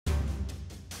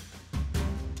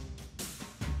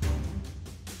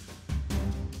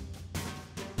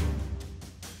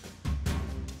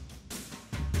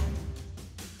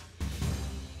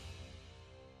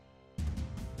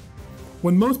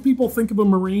When most people think of a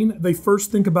Marine, they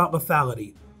first think about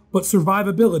lethality, but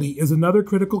survivability is another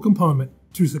critical component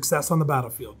to success on the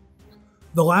battlefield.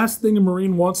 The last thing a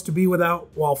Marine wants to be without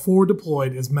while forward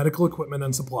deployed is medical equipment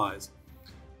and supplies.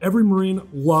 Every Marine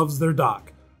loves their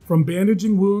doc. From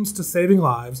bandaging wounds to saving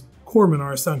lives, corpsmen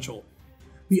are essential.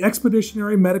 The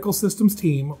Expeditionary Medical Systems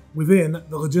team within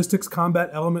the Logistics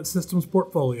Combat Element Systems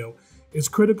portfolio is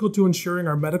critical to ensuring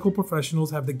our medical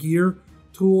professionals have the gear,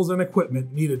 tools, and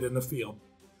equipment needed in the field.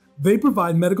 They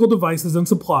provide medical devices and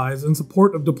supplies in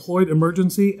support of deployed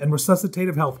emergency and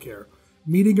resuscitative healthcare,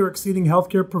 meeting or exceeding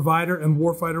healthcare provider and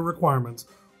warfighter requirements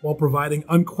while providing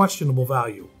unquestionable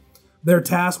value. They're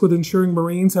tasked with ensuring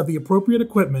Marines have the appropriate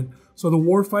equipment so the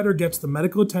warfighter gets the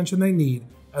medical attention they need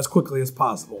as quickly as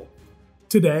possible.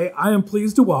 Today, I am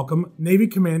pleased to welcome Navy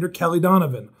Commander Kellye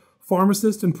Donovan,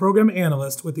 pharmacist and program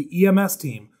analyst with the EMS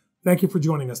team. Thank you for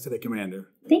joining us today, Commander.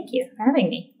 Thank you for having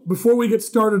me. Before we get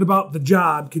started about the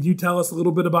job, could you tell us a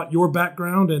little bit about your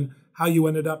background and how you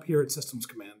ended up here at Systems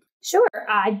Command? Sure.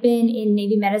 I've been in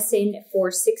Navy medicine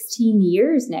for 16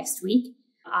 years next week.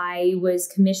 I was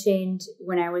commissioned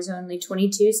when I was only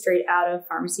 22, straight out of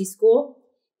pharmacy school,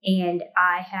 and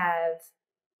I have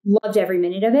loved every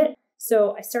minute of it.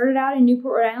 So I started out in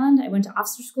Newport, Rhode Island. I went to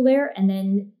officer school there and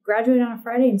then graduated on a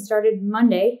Friday and started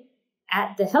Monday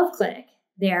at the health clinic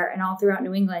there and all throughout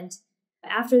New England.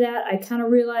 After that, I kind of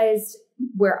realized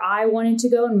where I wanted to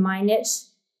go in my niche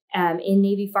in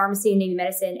Navy pharmacy and Navy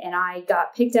medicine, and I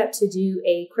got picked up to do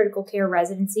a critical care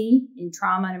residency in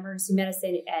trauma and emergency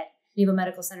medicine at Naval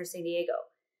Medical Center San Diego.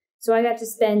 So I got to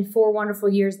spend 4 wonderful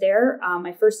years there,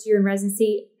 my first year in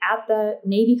residency at the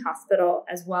Navy hospital,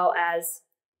 as well as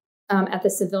at the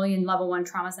civilian level 1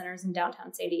 trauma centers in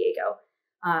downtown San Diego.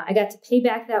 I got to pay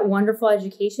back that wonderful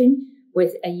education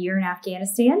with a year in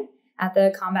Afghanistan at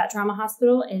the Combat Trauma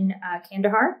Hospital in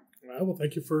Kandahar. Well,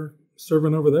 thank you for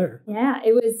serving over there. Yeah,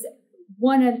 it was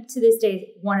to this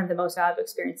day, one of the most valuable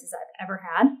experiences I've ever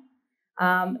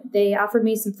had. They offered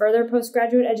me some further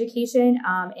postgraduate education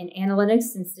in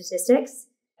analytics and statistics.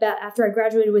 But after I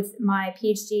graduated with my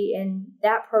PhD in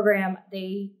that program,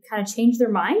 they kind of changed their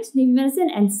mind, Navy medicine,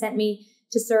 and sent me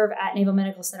to serve at Naval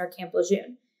Medical Center Camp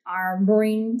Lejeune. Our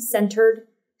Marine-centered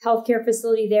healthcare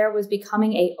facility there was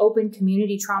becoming an open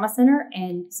community trauma center.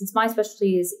 And since my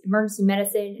specialty is emergency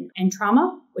medicine and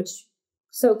trauma, which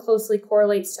so closely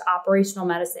correlates to operational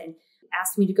medicine,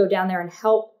 asked me to go down there and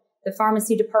help the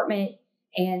pharmacy department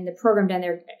and the program down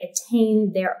there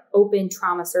attain their open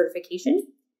trauma certification.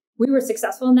 We were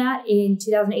successful in that in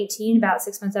 2018, about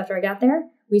 6 months after I got there.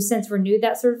 We've since renewed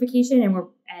that certification, and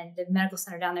the medical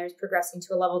center down there is progressing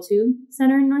to a level 2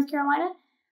 center in North Carolina.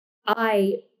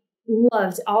 I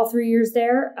loved all 3 years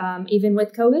there, even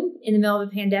with COVID in the middle of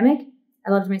a pandemic.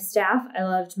 I loved my staff. I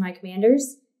loved my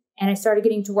commanders. And I started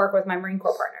getting to work with my Marine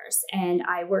Corps partners. And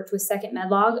I worked with 2nd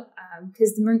Medlog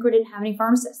because the Marine Corps didn't have any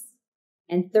pharmacists.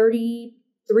 And 33%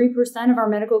 of our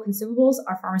medical consumables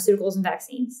are pharmaceuticals and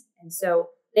vaccines. And so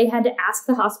they had to ask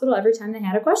the hospital every time they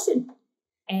had a question.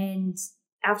 And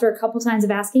after a couple times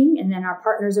of asking, and then our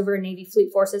partners over in Navy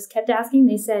Fleet Forces kept asking,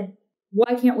 they said,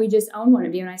 "Why can't we just own one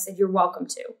of you?" And I said, "You're welcome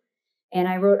to." And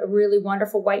I wrote a really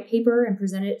wonderful white paper and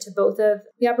presented it to both of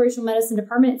the operational medicine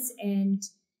departments. And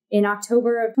in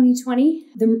October of 2020,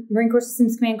 the Marine Corps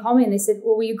Systems Command called me and they said,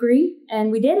 "Well, we agree." And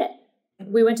we did it.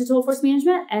 We went to Total Force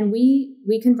Management and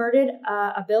we converted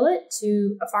a billet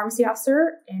to a pharmacy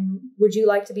officer. And would you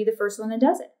like to be the first one that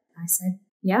does it? I said,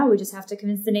 "Yeah, we just have to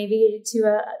convince the Navy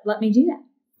to let me do that."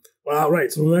 Well,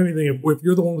 right. So anything, if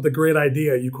you're the one with a great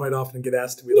idea, you quite often get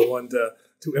asked to be the one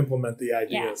to implement the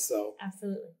idea. Yeah, so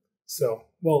absolutely. So,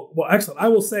 well, excellent. I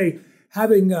will say,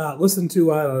 having listened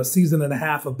to a season and a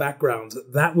half of backgrounds,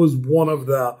 that was one of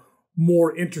the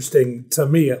more interesting to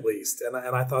me, at least. And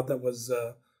I thought that was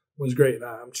great.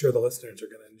 I'm sure the listeners are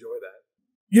going to enjoy that.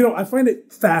 You know, I find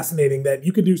it fascinating that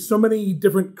you could do so many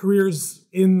different careers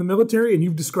in the military, and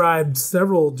you've described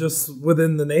several just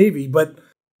within the Navy. But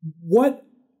what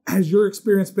has your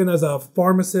experience been as a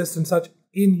pharmacist and such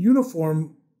in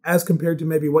uniform as compared to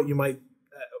maybe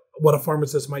what a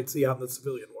pharmacist might see out in the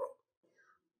civilian world?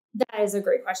 That is a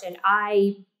great question.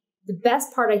 The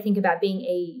best part I think about being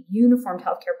a uniformed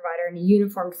healthcare provider and a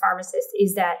uniformed pharmacist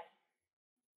is that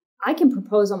I can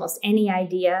propose almost any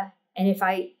idea. And if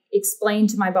I explain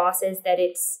to my bosses that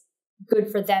it's good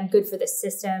for them, good for the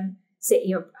system,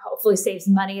 hopefully saves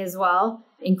money as well,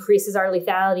 increases our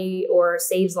lethality or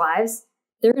saves lives,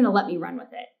 they're going to let me run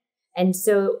with it. And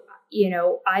so,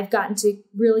 I've gotten to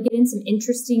really get in some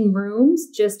interesting rooms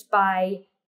just by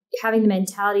having the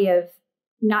mentality of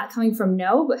not coming from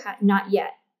no, but not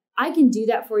yet. I can do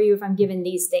that for you if I'm given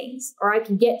these things, or I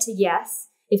can get to yes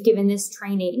if given this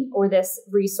training or this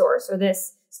resource or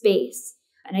this space.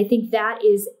 And I think that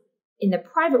is, in the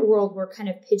private world, we're kind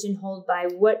of pigeonholed by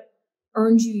what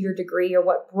earned you your degree or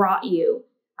what brought you.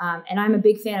 And I'm a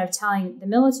big fan of telling the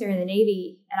military and the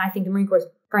Navy, and I think the Marine Corps is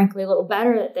frankly a little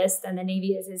better at this than the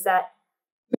Navy is that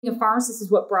being a pharmacist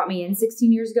is what brought me in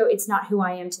 16 years ago. It's not who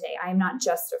I am today. I am not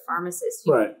just a pharmacist.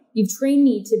 You've trained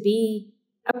me to be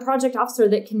a project officer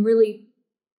that can really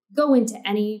go into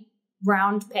any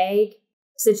round peg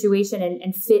situation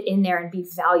and fit in there and be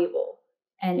valuable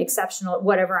and exceptional at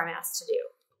whatever I'm asked to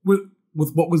do.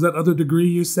 With what was that other degree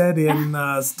you said in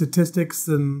statistics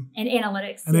and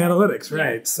analytics? And analytics,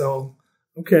 right. Yeah. So,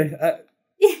 okay.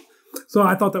 So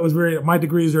I thought that was my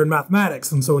degrees are in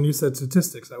mathematics. And so when you said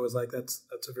statistics, I was like, that's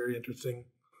a very interesting.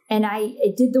 And I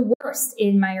did the worst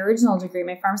in my original degree,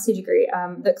 my pharmacy degree.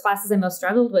 The classes I most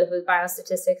struggled with was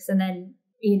biostatistics. And then,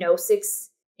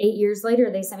 8 years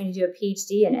later, they sent me to do a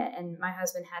PhD in it. And my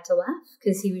husband had to laugh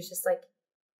because he was just like,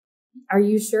 are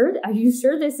you sure? Are you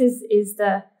sure this is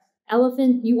the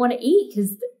elephant you want to eat?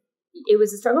 Because it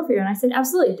was a struggle for you. And I said,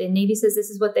 absolutely. The Navy says this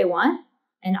is what they want.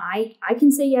 And I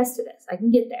can say yes to this. I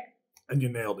can get there. And you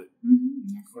nailed it.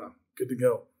 Mm-hmm. Yes. Wow, good to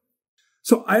go.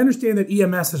 So I understand that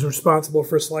EMS is responsible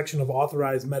for selection of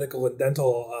authorized medical and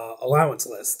dental allowance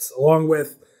lists, along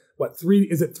with, three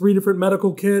different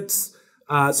medical kits?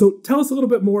 So tell us a little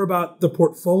bit more about the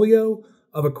portfolio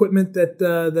of equipment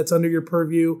that's under your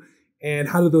purview, and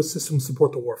how do those systems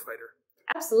support the warfighter?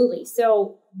 Absolutely.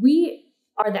 So we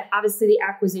are obviously the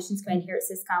acquisitions command here at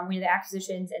Syscom. We're the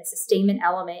acquisitions and sustainment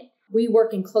element. We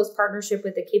work in close partnership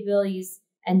with the capabilities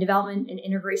and development and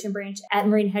integration branch at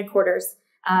Marine headquarters.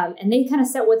 And they kind of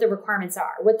set what the requirements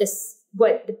are, what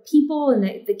the people and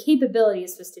the capability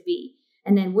is supposed to be.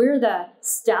 And then we're the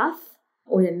stuff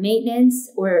or the maintenance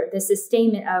or the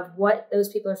sustainment of what those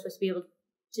people are supposed to be able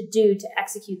to do to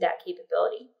execute that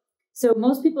capability. So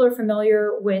most people are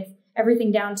familiar with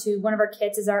everything down to one of our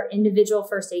kits is our individual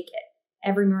first aid kit.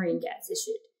 Every Marine gets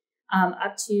issued.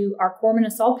 Up to our corpsman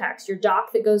assault packs, your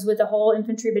doc that goes with the whole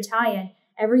infantry battalion,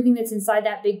 everything that's inside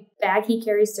that big bag he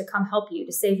carries to come help you,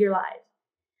 to save your life.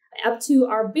 Up to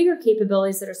our bigger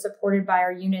capabilities that are supported by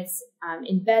our units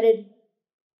embedded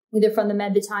either from the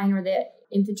med battalion or the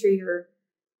infantry or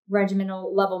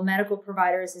regimental level medical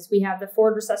providers, is we have the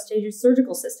forward resuscitated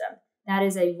surgical system. That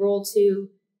is a Role 2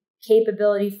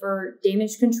 capability for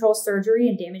damage control surgery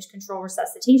and damage control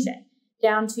resuscitation,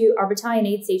 down to our battalion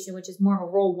aid station, which is more of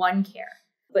a Role 1 care,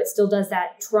 but still does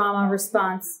that trauma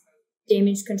response,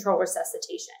 damage control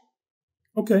resuscitation.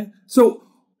 Okay. So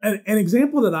an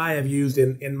example that I have used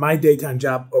in my daytime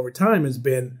job over time has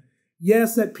been,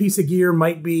 yes, that piece of gear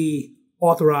might be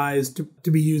authorized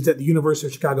to be used at the University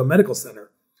of Chicago Medical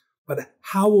Center, but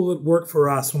how will it work for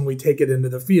us when we take it into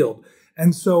the field?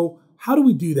 And so how do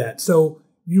we do that? So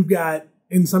you've got,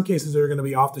 in some cases, there are going to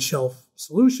be off-the-shelf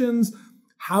solutions.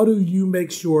 How do you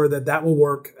make sure that will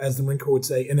work, as the Marine Corps would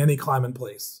say, in any climate and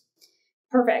place?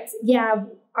 Perfect. Yeah.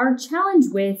 Our challenge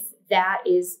with that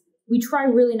is we try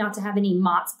really not to have any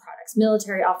MOTS products,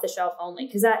 military off-the-shelf only,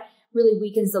 because that really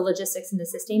weakens the logistics and the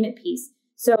sustainment piece.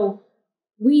 So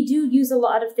we do use a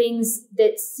lot of things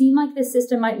that seem like the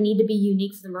system might need to be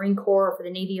unique for the Marine Corps or for the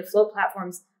Navy afloat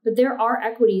platforms, but there are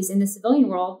equities in the civilian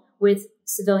world with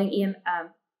civilian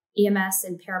EMS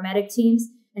and paramedic teams.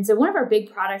 And so one of our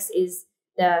big products is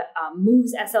the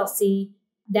Moves SLC.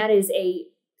 That is a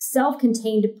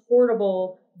self-contained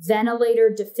portable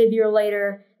ventilator,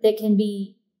 defibrillator that can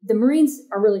be, the Marines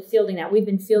are really fielding that. We've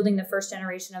been fielding the first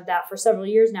generation of that for several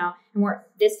years now. And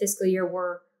this fiscal year,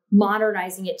 we're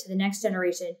modernizing it to the next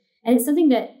generation. And it's something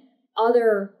that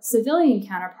other civilian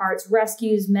counterparts,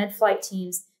 rescues, med flight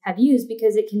teams have used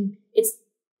because it's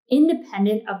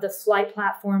independent of the flight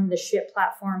platform, the ship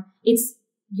platform. It's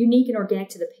unique and organic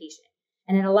to the patient.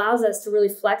 And it allows us to really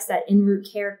flex that en route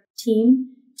care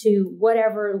team to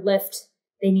whatever lift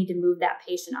they need to move that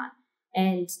patient on.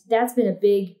 And that's been a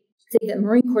big thing that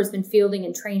Marine Corps has been fielding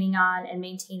and training on and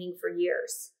maintaining for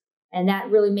years. And that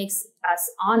really makes us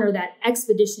honor that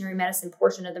expeditionary medicine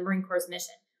portion of the Marine Corps'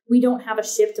 mission. We don't have a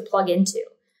ship to plug into,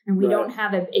 and we don't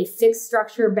have a fixed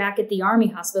structure back at the Army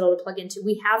hospital to plug into.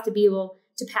 We have to be able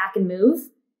to pack and move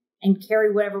and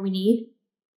carry whatever we need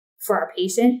for our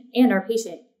patient and our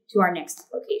patient to our next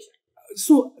location.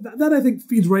 So that I think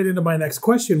feeds right into my next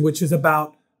question, which is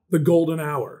about the golden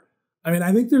hour. I mean,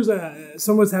 I think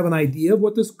some of us have an idea of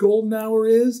what this golden hour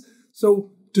is.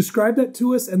 So describe that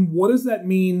to us, and what does that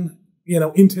mean,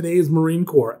 in today's Marine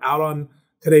Corps, out on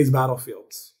today's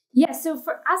battlefields? Yeah, so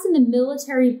for us in the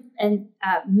military and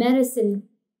medicine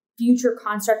future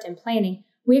construct and planning,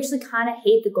 we actually kind of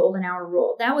hate the golden hour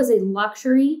rule. That was a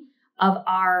luxury of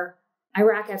our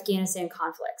Iraq, Afghanistan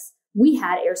conflicts, we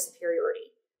had air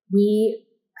superiority. We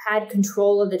had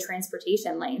control of the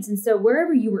transportation lanes. And so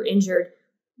wherever you were injured,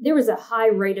 there was a high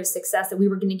rate of success that we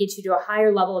were going to get you to a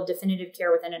higher level of definitive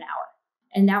care within an hour.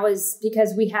 And that was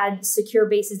because we had secure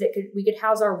bases that we could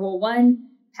house our role 1,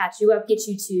 patch you up, get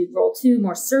you to role 2,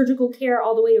 more surgical care,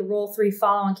 all the way to role 3,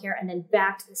 follow-on care, and then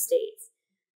back to the States.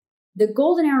 The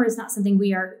golden hour is not something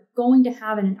we are going to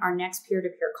have in our next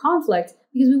peer-to-peer conflict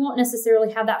because we won't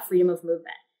necessarily have that freedom of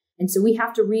movement. And so we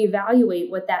have to reevaluate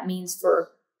what that means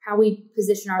for how we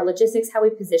position our logistics, how we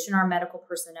position our medical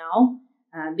personnel,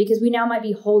 because we now might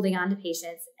be holding on to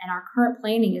patients, and our current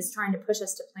planning is trying to push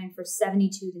us to plan for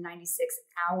 72 to 96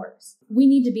 hours. We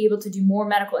need to be able to do more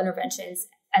medical interventions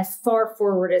as far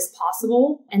forward as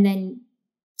possible, and then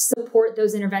support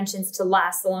those interventions to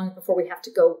last long before we have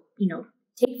to go,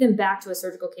 take them back to a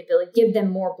surgical capability, give them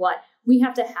more blood. We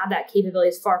have to have that capability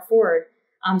as far forward.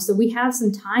 So we have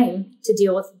some time to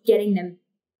deal with getting them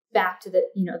back to the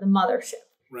mothership.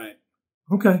 Right.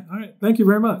 Okay. All right. Thank you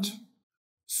very much.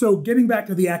 So getting back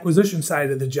to the acquisition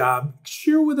side of the job,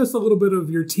 share with us a little bit of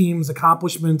your team's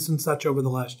accomplishments and such over the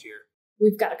last year.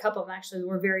 We've got a couple of them actually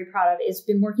we're very proud of. It's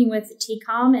been working with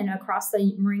TCOM and across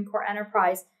the Marine Corps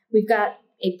enterprise. We've got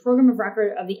a program of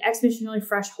record of the Expeditionary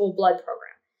Fresh Whole Blood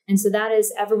program. And so that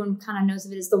is, everyone kind of knows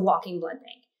of it as the walking blood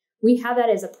bank. We have that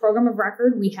as a program of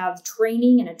record. We have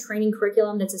training and a training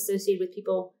curriculum that's associated with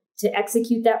people to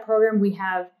execute that program. We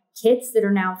have kits that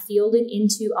are now fielded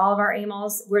into all of our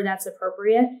AMLs where that's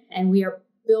appropriate. And we are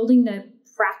building the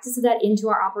practice of that into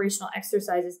our operational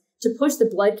exercises to push the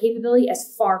blood capability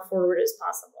as far forward as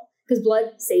possible, because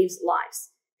blood saves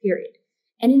lives, period.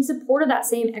 And in support of that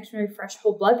same Expeditionary Fresh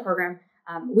Whole Blood program,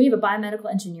 we have a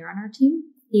biomedical engineer on our team.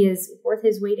 He is worth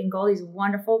his weight in gold. He's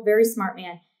wonderful, very smart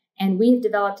man. And we have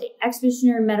developed an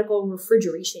expeditionary medical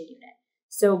refrigeration unit.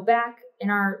 So back in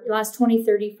our last 20,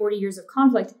 30, 40 years of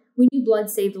conflict, we knew blood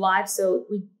saved lives, so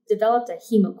we developed a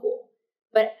hemocool.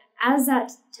 But as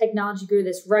that technology grew,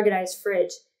 this ruggedized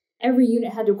fridge, every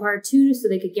unit had to acquire 2 so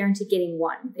they could guarantee getting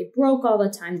 1. They broke all the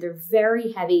time. They're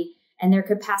very heavy, and their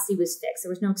capacity was fixed. There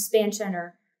was no expansion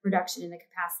or reduction in the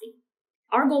capacity.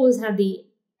 Our goal was to have the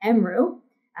MRU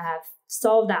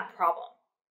solve that problem.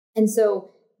 And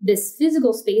so this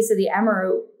physical space of the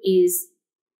MRU is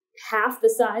half the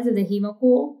size of the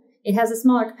hemocool. It has a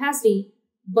smaller capacity,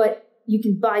 but you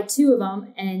can buy 2 of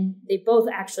them and they both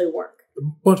actually work.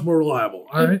 Much more reliable.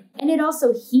 All right. And it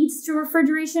also heats to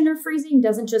refrigeration or freezing,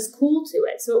 doesn't just cool to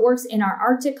it. So it works in our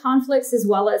Arctic conflicts as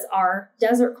well as our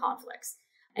desert conflicts.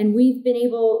 And we've been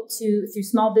able to, through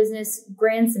small business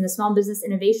grants and the Small Business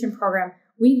Innovation Program,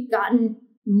 we've gotten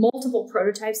multiple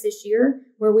prototypes this year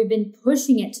where we've been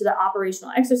pushing it to the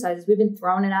operational exercises. We've been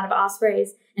throwing it out of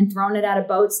ospreys and throwing it out of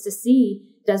boats to see,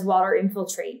 does water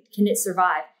infiltrate? Can it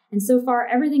survive? And so far,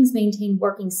 everything's maintained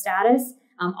working status.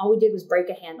 All we did was break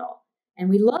a handle. And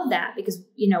we love that because,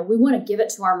 we want to give it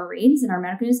to our Marines and our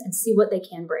medical units and see what they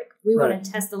can break. We want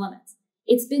to test the limits.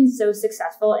 It's been so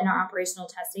successful in our operational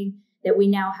testing that we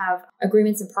now have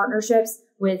agreements and partnerships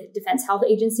with Defense Health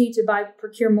Agency to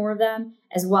procure more of them,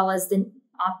 as well as the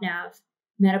OpNav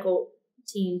medical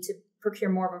team to procure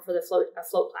more of them for the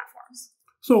float platforms.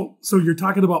 So you're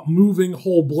talking about moving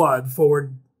whole blood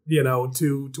forward,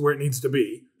 to where it needs to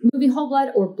be. Moving whole blood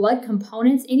or blood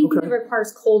components, anything that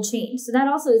requires cold change. So that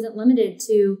also isn't limited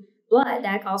to blood.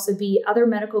 That could also be other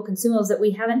medical consumables that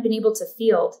we haven't been able to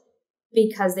field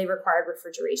because they required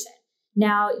refrigeration.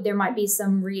 Now, there might be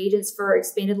some reagents for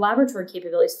expanded laboratory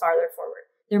capabilities farther forward.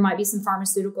 There might be some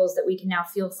pharmaceuticals that we can now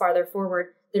field farther forward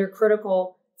that are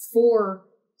critical for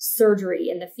surgery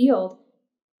in the field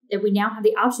that we now have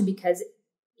the option because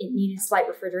it needed slight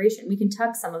refrigeration. We can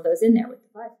tuck some of those in there with the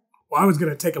blood. Well, I was going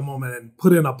to take a moment and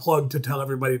put in a plug to tell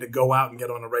everybody to go out and get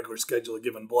on a regular schedule of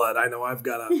giving blood. I know I've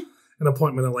got an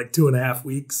appointment in like 2.5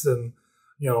 weeks, and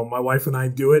my wife and I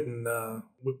do it, and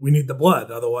we need the blood.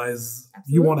 Otherwise,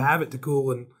 you won't have it to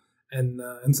cool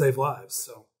and save lives.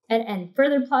 So. And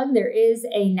further plug, there is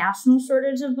a national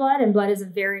shortage of blood, and blood is a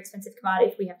very expensive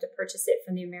commodity if we have to purchase it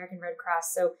from the American Red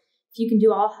Cross. So if you can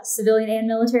do all civilian and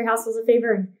military households a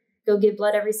favor and go give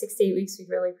blood every 6 to 8 weeks, we'd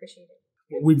really appreciate it.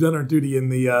 We've done our duty in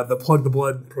the Plug the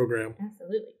Blood program.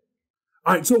 Absolutely.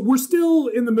 All right, so we're still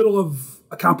in the middle of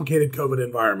a complicated COVID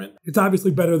environment. It's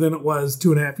obviously better than it was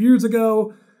 2.5 years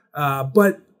ago,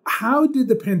 but how did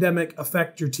the pandemic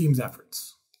affect your team's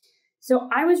efforts? So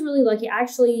I was really lucky. I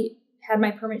actually had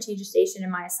my permanent change of station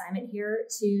in my assignment here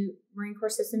to Marine Corps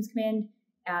Systems Command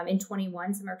in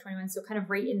summer of 21. So kind of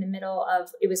right in the middle of,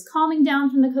 it was calming down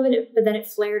from the COVID, but then it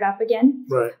flared up again.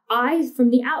 Right. From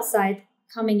the outside,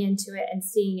 coming into it and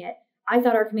seeing it, I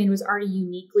thought our command was already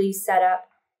uniquely set up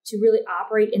to really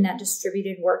operate in that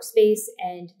distributed workspace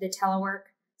and the telework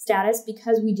status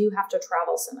because we do have to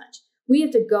travel so much. We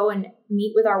have to go and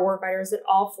meet with our warfighters at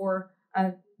all 4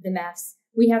 of the MEFs.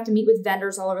 We have to meet with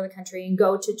vendors all over the country and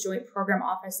go to joint program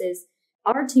offices.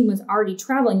 Our team was already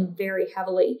traveling very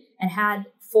heavily and had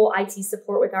full IT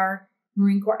support with our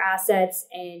Marine Corps assets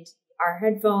and our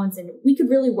headphones, and we could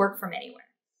really work from anywhere.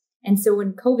 And so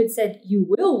when COVID said, you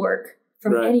will work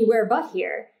from anywhere but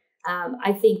here,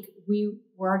 I think we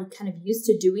were already kind of used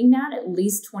to doing that at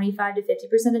least 25 to 50%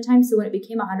 of the time. So when it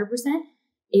became 100%,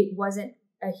 it wasn't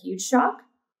a huge shock.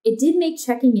 It did make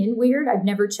checking in weird. I've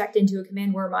never checked into a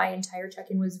command where my entire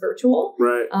check-in was virtual.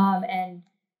 Right.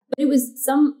 But it was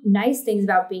some nice things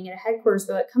about being at a headquarters,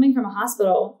 but coming from a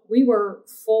hospital, we were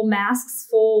full masks,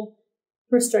 full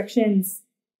restrictions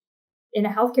in a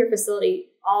healthcare facility,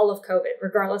 all of COVID,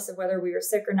 regardless of whether we were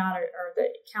sick or not, or the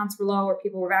counts were low or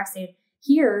people were vaccinated.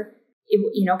 Here,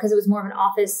 because it was more of an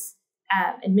office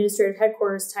administrative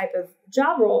headquarters type of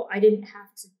job role, I didn't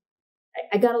have to.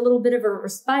 I got a little bit of a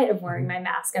respite of wearing my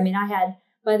mask. I mean,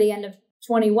 by the end of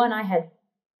 21, I had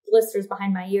blisters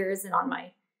behind my ears and on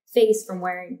my face from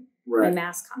wearing my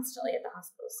mask constantly at the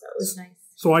hospital. So it was nice.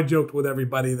 So I joked with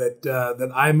everybody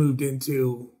that I moved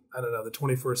into, I don't know, the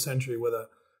 21st century with a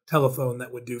telephone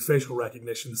that would do facial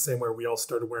recognition the same way we all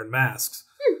started wearing masks.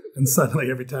 And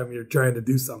suddenly every time you're trying to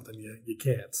do something, you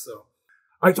can't. So, all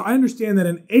right, so I understand that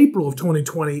in April of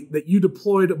 2020 that you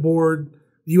deployed aboard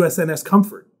the USNS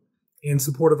Comfort in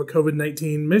support of a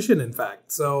COVID-19 mission, in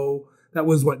fact. So that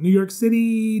was what, New York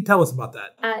City? Tell us about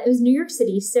that. It was New York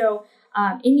City. So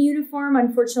in uniform,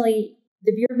 unfortunately,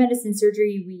 the Bureau of Medicine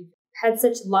Surgery, we've had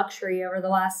such luxury over the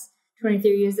last 23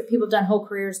 years that people have done whole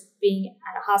careers being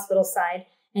at a hospital side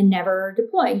and never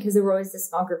deploying because there were always a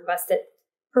small group of us that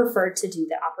preferred to do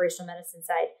the operational medicine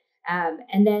side.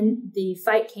 And then the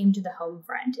fight came to the home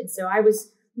front. And so I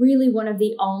was really one of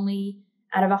the only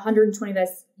out of 120 of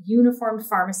us uniformed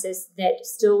pharmacists that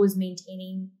still was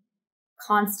maintaining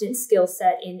constant skill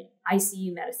set in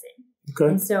ICU medicine.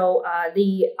 Okay. And so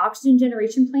the oxygen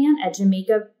generation plant at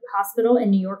Jamaica Hospital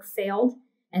in New York failed,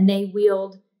 and they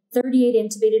wheeled 38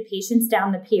 intubated patients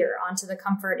down the pier onto the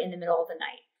Comfort in the middle of the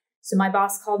night. So my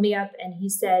boss called me up and he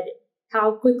said,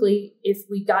 how quickly, if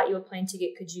we got you a plane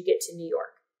ticket, could you get to New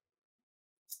York?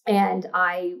 And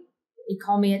he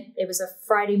called me, it was a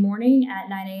Friday morning at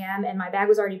 9 a.m. and my bag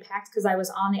was already packed because I was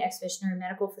on the Expeditionary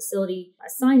Medical Facility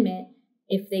assignment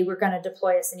if they were going to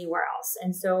deploy us anywhere else.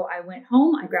 And so I went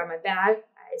home, I grabbed my bag,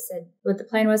 I said what the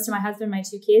plan was to my husband, my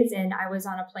 2 kids, and I was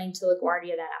on a plane to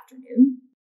LaGuardia that afternoon.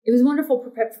 It was wonderful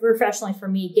professionally for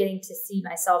me getting to see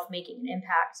myself making an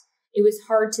impact. It was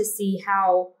hard to see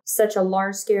how such a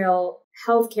large-scale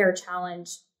healthcare challenge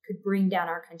could bring down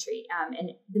our country.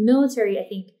 And the military, I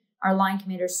think, our line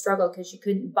commanders struggled because you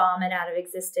couldn't bomb it out of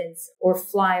existence or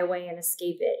fly away and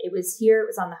escape it. It was here, it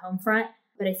was on the home front,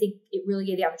 but I think it really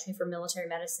gave the opportunity for military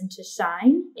medicine to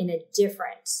shine in a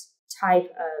different type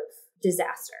of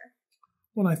disaster.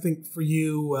 Well, I think for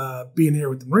you being here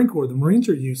with the Marine Corps, the Marines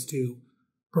are used to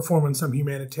performing some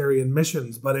humanitarian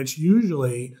missions, but it's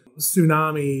usually a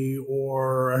tsunami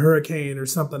or a hurricane or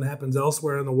something happens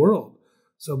elsewhere in the world.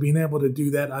 So being able to do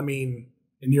that, I mean,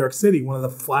 in New York City, one of the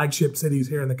flagship cities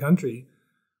here in the country,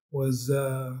 was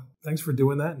thanks for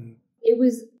doing that. And it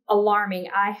was alarming.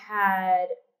 I had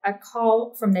a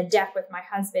call from the deck with my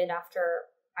husband after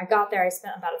I got there. I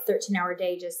spent about a 13-hour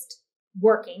day just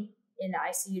working in the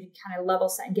ICU to kind of level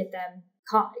set and get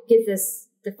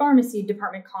the pharmacy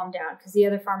department calmed down because the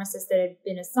other pharmacists that had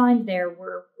been assigned there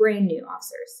were brand new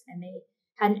officers and they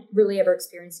hadn't really ever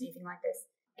experienced anything like this.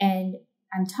 And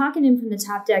I'm talking to him from the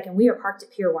top deck and we are parked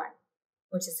at Pier 1,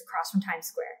 which is across from Times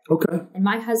Square. Okay. And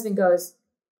my husband goes,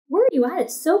 where are you at?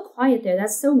 It's so quiet there.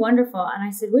 That's so wonderful. And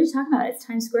I said, what are you talking about? It's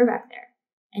Times Square back there.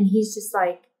 And he's just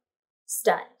like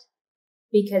stunned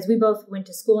because we both went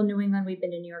to school in New England. We've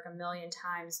been to New York a million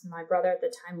times. My brother at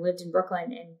the time lived in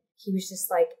Brooklyn and he was just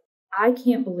like, I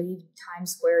can't believe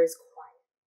Times Square is quiet.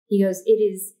 He goes, it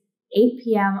is 8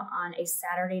 p.m. on a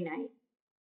Saturday night.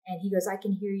 And he goes, I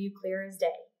can hear you clear as day.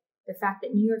 The fact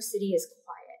that New York City is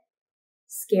quiet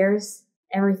scares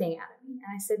everything out of me.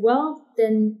 And I said, well,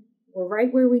 then we're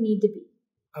right where we need to be.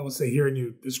 I would say hearing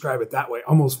you describe it that way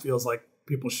almost feels like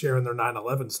people sharing their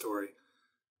 9/11 story,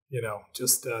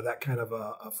 just that kind of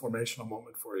a formational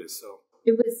moment for you. So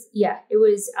it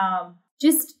was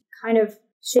just kind of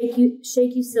shake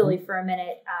you silly for a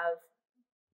minute of,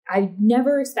 I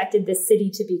never expected this city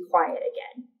to be quiet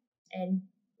again. And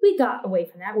we got away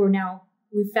from that.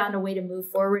 We've found a way to move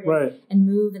forward and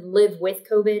move and live with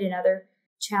COVID and other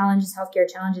challenges, healthcare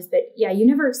challenges. But yeah, you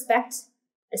never expect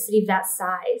a city of that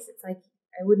size. It's like,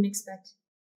 I wouldn't expect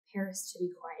Paris to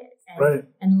be quiet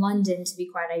and London to be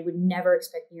quiet. I would never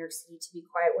expect New York City to be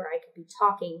quiet, where I could be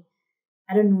talking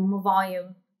at a normal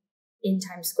volume in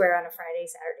Times Square on a Friday,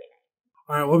 Saturday night.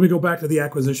 All right, well, let me go back to the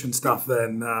acquisition stuff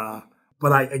then.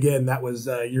 But again, that was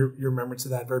your remembrance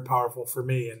of that, very powerful for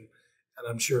me and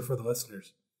I'm sure for the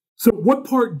listeners. So what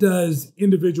part does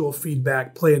individual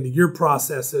feedback play into your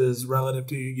processes relative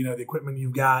to, the equipment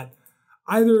you've got,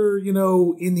 either,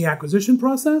 in the acquisition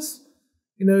process?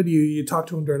 Do you talk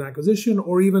to them during acquisition,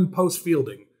 or even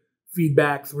post-fielding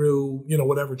feedback through,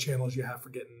 whatever channels you have for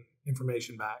getting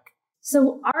information back?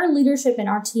 So our leadership and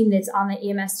our team that's on the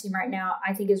EMS team right now,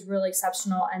 I think is really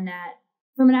exceptional. And that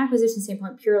from an acquisition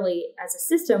standpoint, purely as a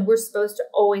system, we're supposed to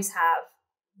always have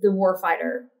the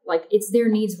warfighter, like it's their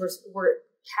needs we're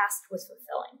tasked with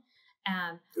fulfilling.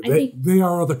 I think they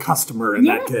are the customer in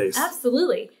that case.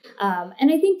 Absolutely.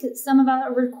 And I think some of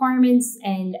our requirements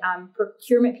and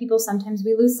procurement people, sometimes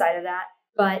we lose sight of that.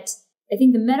 But I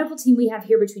think the medical team we have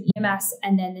here between EMS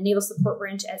and then the Naval Support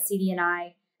Branch at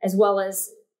CDNI, as well as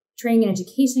Training and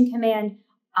Education Command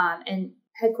and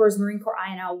Headquarters Marine Corps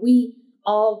INL, we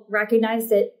all recognize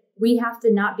that we have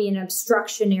to not be an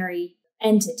obstructionary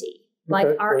entity.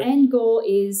 Like our end goal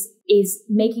is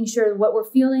making sure what we're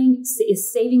feeling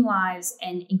is saving lives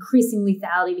and increasing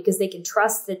lethality, because they can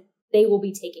trust that they will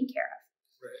be taken care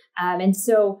of. Right. And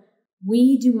so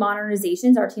we do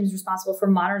modernizations. Our team's responsible for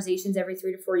modernizations every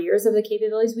 3 to 4 years of the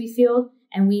capabilities we field.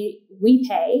 And we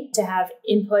pay to have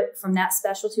input from that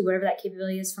specialty, whatever that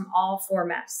capability is, from all 4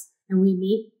 MEFs. And we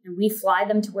meet and we fly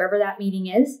them to wherever that meeting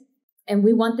is. And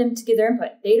we want them to give their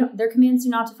input. Their commands do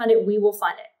not to fund it. We will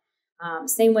fund it.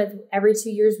 Same with every 2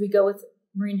 years, we go with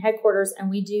Marine Headquarters and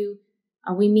we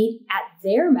meet at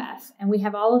their MEF, and we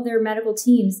have all of their medical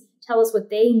teams tell us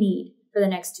what they need for the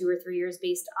next 2 or 3 years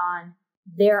based on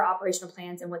their operational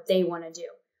plans and what they want to do.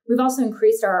 We've also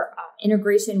increased our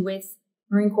integration with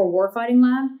Marine Corps Warfighting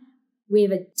Lab. We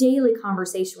have a daily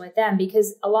conversation with them,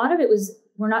 because a lot of it was,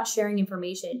 we're not sharing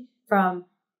information from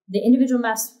the individual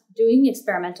MEFs doing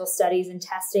experimental studies and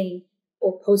testing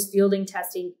or post-fielding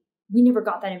testing. We never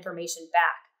got that information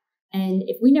back. And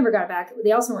if we never got it back,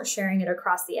 they also weren't sharing it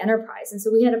across the enterprise. And so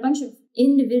we had a bunch of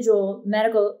individual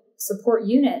medical support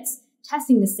units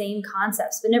testing the same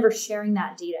concepts, but never sharing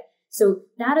that data. So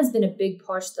that has been a big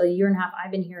push the year and a half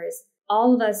I've been here, is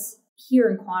all of us here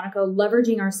in Quantico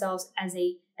leveraging ourselves as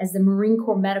the Marine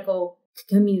Corps medical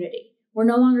community. We're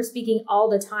no longer speaking all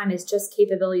the time as just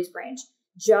capabilities branch,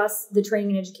 just the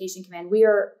Training and Education Command.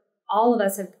 All of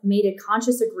us have made a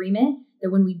conscious agreement that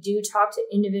when we do talk to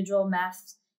individual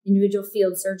MEFs, individual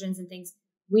field surgeons and things,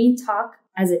 we talk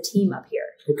as a team up here.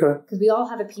 Okay. Because we all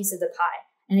have a piece of the pie.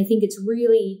 And I think it's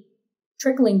really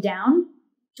trickling down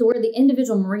to where the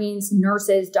individual Marines,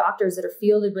 nurses, doctors that are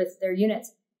fielded with their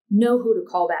units know who to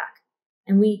call back.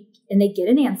 And they get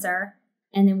an answer,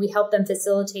 and then we help them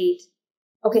facilitate,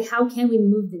 okay, how can we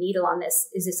move the needle on this?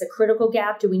 Is this a critical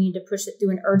gap? Do we need to push it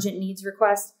through an urgent needs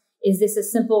request? Is this a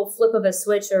simple flip of a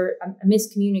switch or a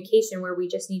miscommunication where we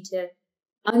just need to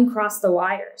uncross the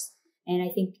wires? And I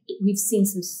think we've seen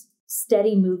some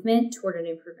steady movement toward an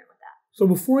improvement with that. So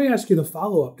before I ask you the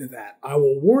follow-up to that, I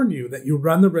will warn you that you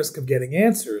run the risk of getting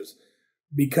answers,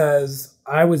 because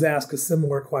I was asked a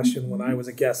similar question when I was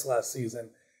a guest last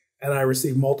season, and I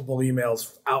received multiple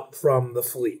emails out from the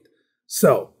fleet.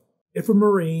 So if a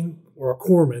Marine or a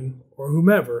corpsman or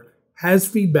whomever has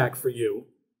feedback for you,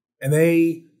 and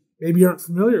they maybe aren't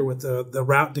familiar with the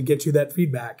route to get you that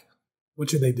feedback,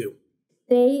 what should they do?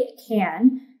 They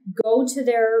can go to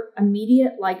their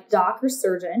immediate doc or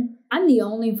surgeon. I'm the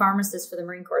only pharmacist for the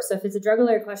Marine Corps. So if it's a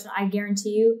drug-related question, I guarantee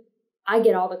you I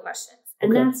get all the questions.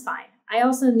 And that's fine. I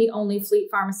also am the only fleet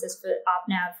pharmacist for the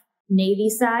OpNav Navy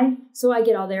side. So I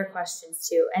get all their questions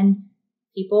too. And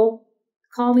people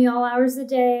call me all hours of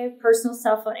the day, personal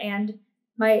cell phone and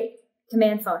my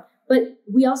command phone. But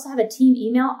we also have a team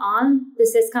email on the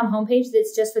SysCom homepage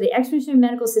that's just for the Expeditionary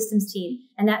Medical Systems team.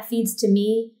 And that feeds to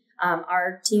me,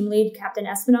 our team lead, Captain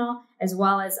Espinal, as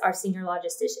well as our senior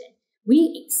logistician.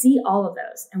 We see all of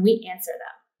those and we answer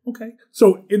them. Okay.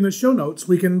 So in the show notes,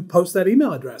 we can post that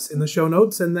email address in the show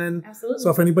notes. And then, absolutely.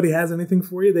 So if anybody has anything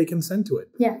for you, they can send to it.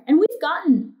 Yeah. And we've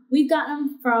gotten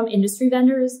them from industry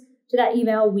vendors to that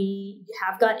email. We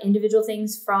have got individual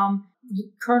things from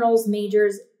colonels,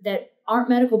 majors that aren't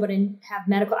medical, but have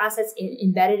medical assets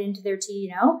embedded into their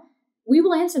T&O. We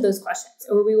will answer those questions,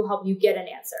 or we will help you get an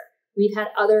answer. We've had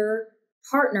other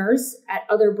partners at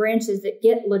other branches that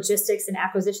get logistics and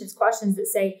acquisitions questions that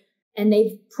say, and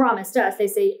they've promised us, they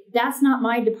say, that's not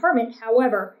my department.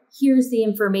 However, here's the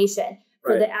information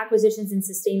for the acquisitions and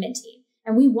sustainment team.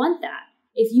 And we want that.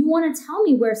 If you want to tell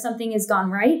me where something has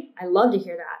gone right, I love to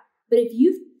hear that. But if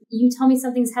you tell me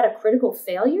something's had a critical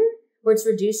failure or it's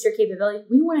reduced your capability,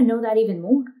 we want to know that even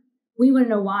more. We want to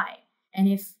know why. And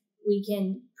if we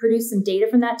can produce some data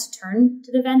from that to turn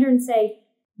to the vendor and say,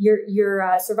 your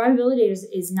survivability data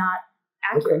is not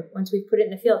accurate once we put it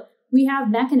in the field. We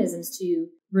have mechanisms to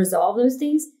resolve those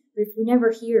things, but if we never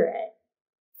hear it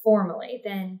formally,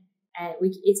 then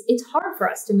it's hard for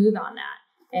us to move on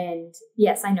that. And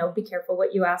yes, I know, be careful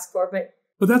what you ask for, but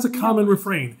that's a common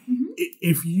refrain. Mm-hmm.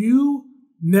 If you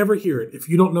never hear it, if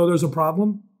you don't know there's a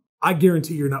problem, I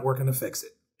guarantee you're not working to fix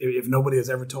it. If nobody has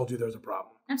ever told you there's a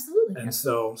problem. Absolutely. And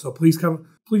so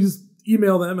please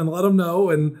email them and let them know.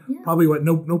 And probably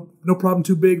no problem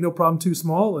too big, no problem too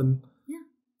small. And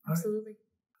absolutely.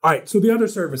 All right. So the other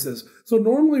services. So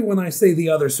normally when I say the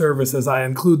other services, I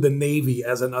include the Navy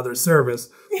as another service,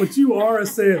 but you are a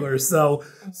sailor. So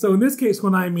in this case,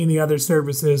 when I mean the other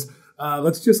services,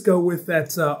 let's just go with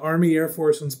that Army, Air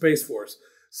Force, and Space Force.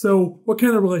 So what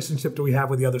kind of relationship do we have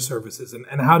with the other services,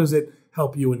 and how does it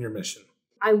help you in your mission?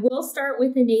 I will start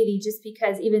with the Navy just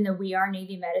because even though we are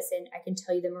Navy medicine, I can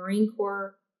tell you the Marine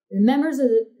Corps, the members of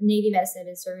the Navy medicine have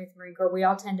been serving with the Marine Corps. We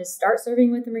all tend to start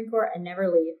serving with the Marine Corps and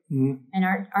never leave. Mm-hmm. And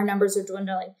our numbers are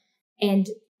dwindling. And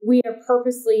we are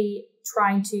purposely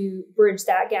trying to bridge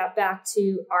that gap back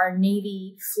to our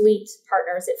Navy fleet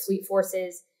partners at Fleet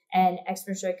Forces and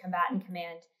Expeditionary Combatant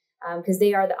Command, because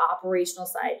they are the operational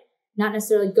side, not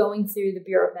necessarily going through the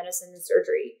Bureau of Medicine and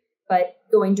Surgery, but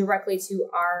going directly to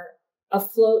our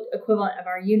afloat equivalent of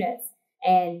our units.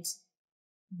 And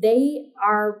they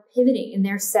are pivoting and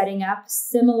they're setting up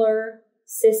similar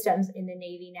systems in the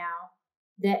Navy now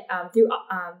that through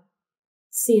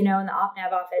CNO and the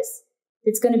OpNav office.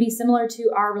 It's going to be similar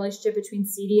to our relationship between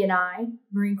CD&I,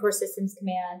 Marine Corps Systems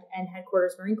Command, and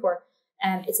Headquarters Marine Corps.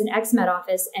 It's an XMed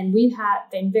office, and we've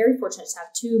been very fortunate to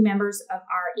have two members of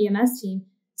our EMS team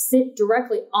sit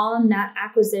directly on that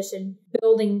acquisition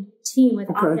building team with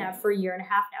OpNav for a year and a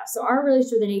half now. So our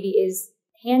relationship with the Navy is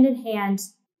hand in hand.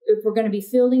 If we're going to be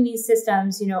fielding these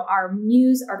systems, our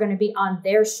MEUs are going to be on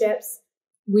their ships.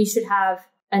 We should have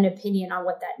an opinion on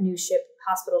what that new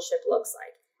hospital ship looks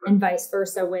like, and vice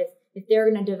versa. If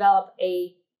they're going to develop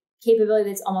a capability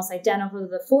that's almost identical to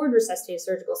the forward resuscitative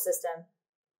surgical system,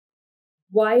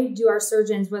 why do our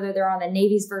surgeons, whether they're on the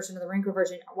Navy's version or the Marine Corps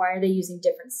version, why are they using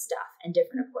different stuff and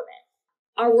different equipment?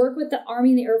 Our work with the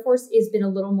Army and the Air Force has been a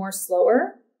little more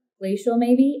slower, glacial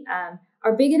maybe.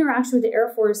 Our big interaction with the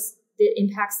Air Force that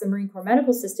impacts the Marine Corps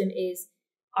medical system is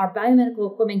our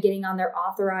biomedical equipment getting on their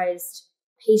authorized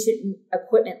patient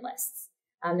equipment lists.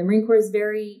 The Marine Corps is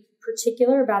very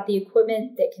particular about the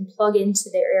equipment that can plug into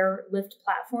their airlift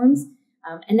platforms.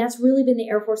 And that's really been the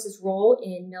Air Force's role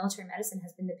in military medicine,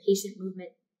 has been the patient movement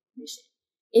mission.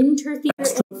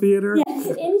 Intertheater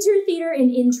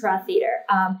and intra-theater.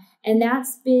 And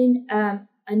that's been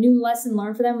a new lesson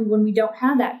learned for them. When we don't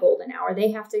have that golden hour,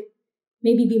 they have to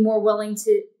maybe be more willing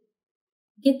to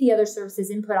get the other services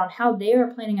input on how they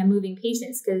are planning on moving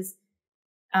patients, because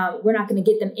we're not going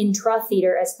to get them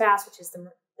intra-theater as fast, which is the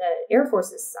Air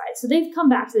Force's side. So they've come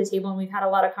back to the table, and we've had a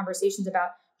lot of conversations about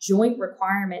joint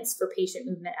requirements for patient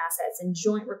movement assets and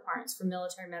joint requirements for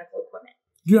military medical equipment.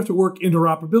 You have to work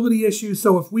interoperability issues.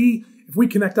 So if we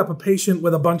connect up a patient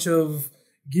with a bunch of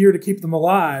gear to keep them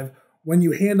alive, when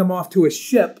you hand them off to a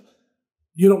ship,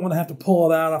 you don't want to have to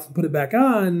pull it out off and put it back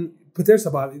on, put their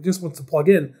stuff on. It just wants to plug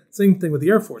in. Same thing with the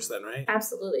Air Force then, right?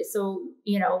 Absolutely. So,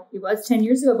 it was 10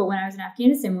 years ago, but when I was in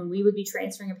Afghanistan, when we would be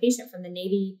transferring a patient from the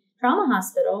Navy trauma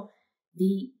hospital,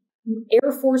 the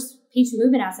Air Force patient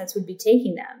movement assets would be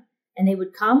taking them, and they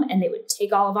would come and they would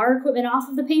take all of our equipment off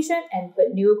of the patient and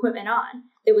put new equipment on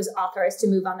that was authorized to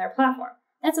move on their platform.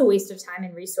 That's a waste of time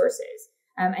and resources.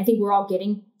 I think we're all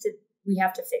we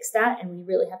have to fix that, and we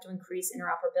really have to increase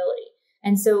interoperability.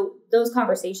 And so those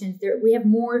conversations, we have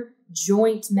more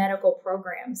joint medical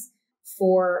programs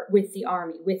with the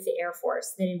Army, with the Air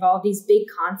Force, that involve these big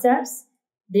concepts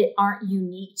that aren't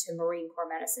unique to Marine Corps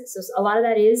medicine. So a lot of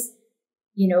that is,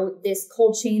 this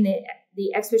cold chain,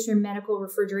 the Expeditionary Medical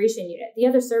Refrigeration Unit. The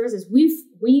other services,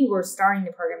 we were starting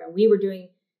the program, and we were doing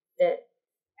the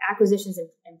acquisitions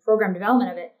and program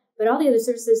development of it. But all the other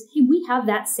services, hey, we have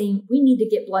we need to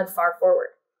get blood far forward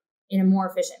in a more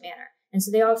efficient manner. And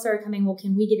so they all started coming, well,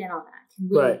 can we get in on that? Can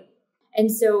we? Right.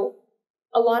 And so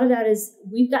a lot of that is,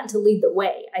 we've gotten to lead the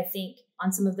way, I think,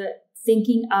 on some of the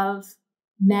thinking of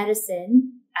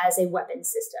medicine as a weapon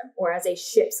system or as a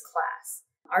ship's class.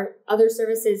 Our other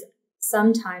services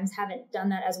sometimes haven't done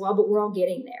that as well, but we're all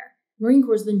getting there. Marine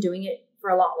Corps has been doing it for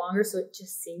a lot longer, so it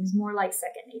just seems more like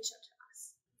second nature to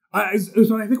us.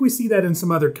 So I think we see that in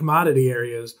some other commodity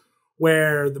areas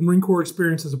where the Marine Corps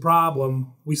experiences a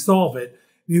problem, we solve it,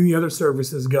 then the other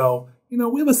services go,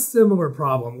 we have a similar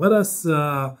problem. Let us,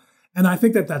 and I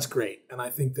think that that's great. And I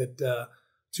think that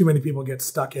too many people get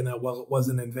stuck in it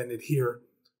wasn't invented here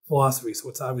philosophy. So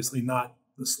it's obviously not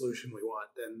the solution we want.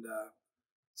 And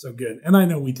so good. And I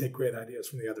know we take great ideas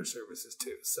from the other services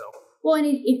too. So. Well, and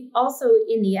it also,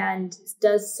 in the end,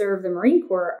 does serve the Marine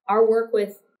Corps. Our work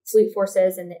with Fleet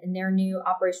Forces and their new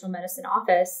operational medicine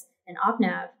office and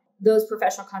OPNAV, those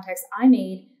professional contacts I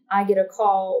made, I get a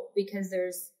call because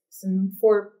there's some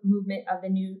forward movement of the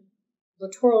new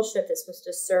littoral ship that's supposed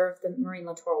to serve the Marine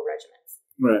littoral regiments.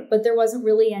 Right. But there wasn't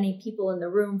really any people in the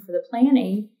room for the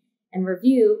planning and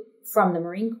review from the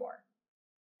Marine Corps.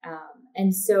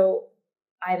 And so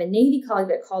I have a Navy colleague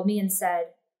that called me and said,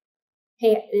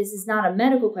 hey, this is not a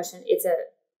medical question. It's a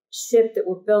ship that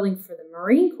we're building for the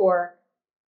Marine Corps.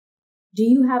 Do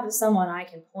you have someone I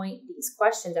can point these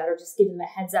questions at or just give them a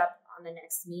heads up on the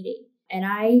next meeting? And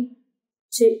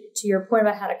to your point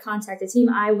about how to contact the team,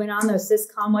 I went on the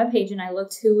SysCom webpage and I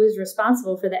looked who was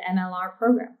responsible for the MLR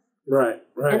program. Right.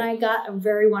 And I got a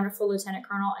very wonderful lieutenant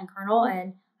colonel and colonel.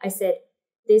 And I said,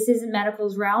 this isn't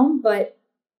medical's realm, but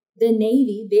the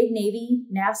Navy, big Navy,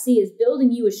 NAVSEA is building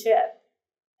you a ship.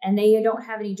 And they don't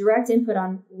have any direct input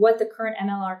on what the current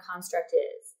MLR construct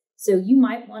is. So you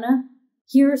might want to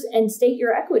hear and state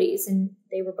your equities. And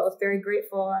they were both very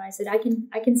grateful. And I said, I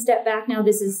can step back now.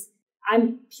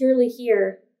 I'm purely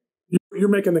here. You're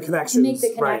making the connection. To make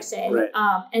the connection. Right.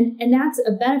 And that's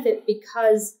a benefit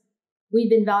because we've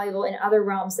been valuable in other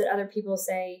realms that other people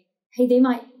say, hey, they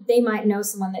might know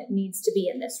someone that needs to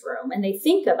be in this room. And they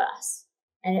think of us.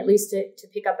 And at least to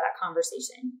pick up that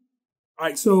conversation. All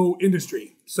right, so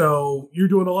industry. So you're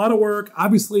doing a lot of work.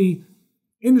 Obviously,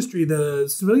 industry, the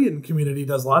civilian community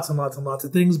does lots and lots and lots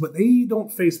of things, but they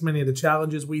don't face many of the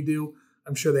challenges we do.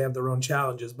 I'm sure they have their own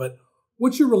challenges, but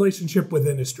what's your relationship with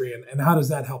industry and how does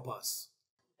that help us?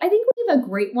 I think we have a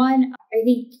great one. I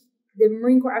think the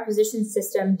Marine Corps acquisition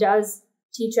system does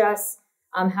teach us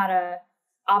how to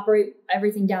operate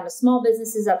everything down to small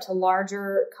businesses up to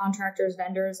larger contractors,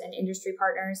 vendors, and industry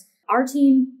partners. Our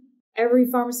team, every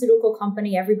pharmaceutical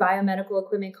company, every biomedical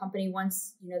equipment company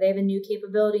wants, they have a new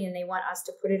capability and they want us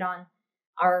to put it on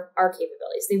our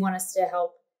capabilities. They want us to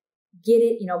help get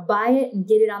it, buy it and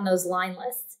get it on those line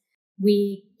lists.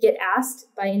 We get asked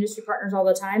by industry partners all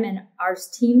the time, and our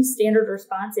team's standard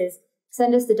response is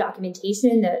send us the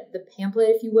documentation, the pamphlet,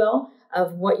 if you will,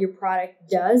 of what your product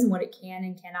does and what it can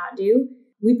and cannot do.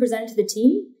 We present it to the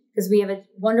team because we have a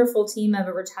wonderful team of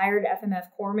a retired FMF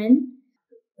corpsman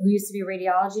who used to be a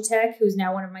radiology tech, who's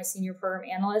now one of my senior program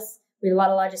analysts. We have a lot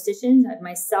of logisticians,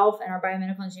 myself and our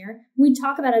biomedical engineer. We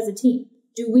talk about it as a team.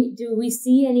 Do we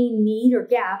see any need or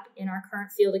gap in our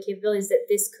current field of capabilities that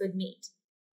this could meet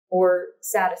or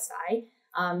satisfy?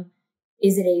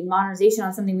 Is it a modernization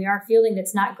on something we are fielding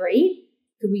that's not great?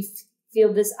 Could we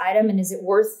field this item and is it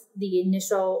worth the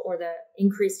initial or the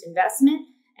increased investment?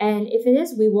 And if it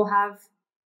is, we will have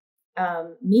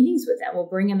meetings with them. We'll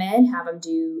bring them in, have them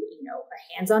do,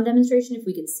 a hands-on demonstration if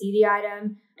we can see the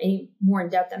item, any more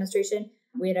in-depth demonstration.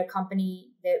 We had a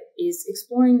company that is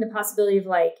exploring the possibility of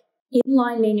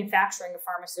inline manufacturing of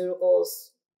pharmaceuticals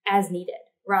as needed,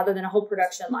 rather than a whole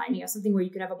production line. Something where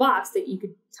you could have a box that you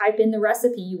could type in the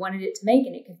recipe you wanted it to make,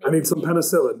 and it could. I need some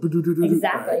penicillin.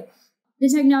 Exactly. Right. The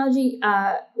technology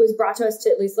was brought to us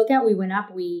to at least look at. We went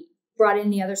up. We brought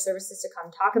in the other services to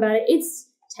come talk about it.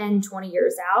 It's 10, 20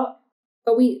 years out,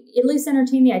 but we at least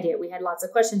entertained the idea. We had lots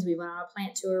of questions. We went on a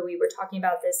plant tour. We were talking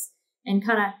about this and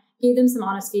kind of gave them some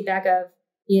honest feedback of,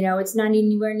 it's not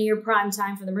anywhere near prime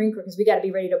time for the Marine Corps because we got to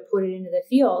be ready to put it into the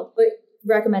field, but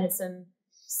recommended some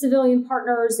civilian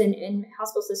partners and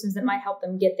hospital systems that might help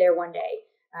them get there one day.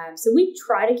 So we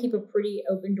try to keep a pretty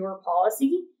open door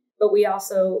policy, but we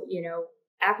also,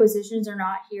 acquisitions are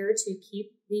not here to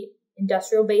keep the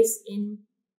industrial base in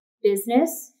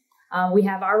business. We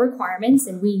have our requirements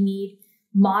and we need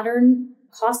modern,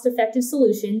 cost-effective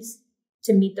solutions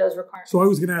to meet those requirements. So I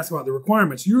was going to ask about the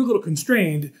requirements. You're a little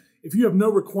constrained. If you have no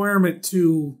requirement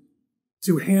to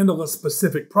handle a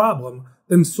specific problem,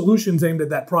 then solutions aimed at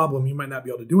that problem you might not be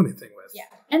able to do anything with. Yeah.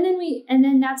 And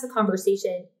then that's a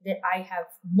conversation that I have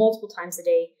multiple times a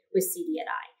day with CD&I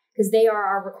because they are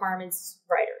our requirements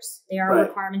writers. They are our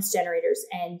requirements generators.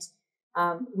 And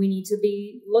we need to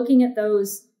be looking at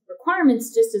those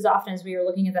requirements just as often as we are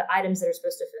looking at the items that are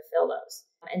supposed to fulfill those.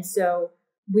 And so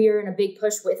we are in a big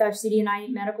push with our CD&I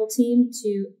medical team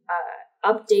to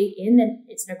update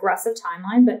it's an aggressive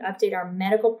timeline, but update our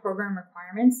medical program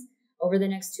requirements over the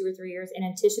next 2 or 3 years in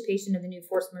anticipation of the new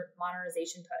force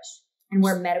modernization push and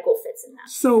where medical fits in that.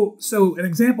 So an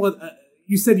example,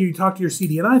 you said you talked to your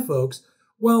CD&I folks.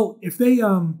 Well, if they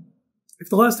if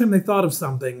the last time they thought of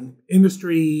something,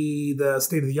 industry, the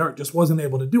state of the art, just wasn't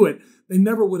able to do it, they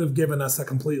never would have given us a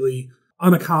completely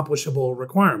unaccomplishable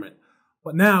requirement.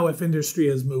 But now, if industry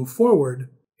has moved forward,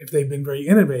 if they've been very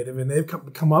innovative and they've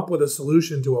come up with a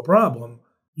solution to a problem,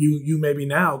 you maybe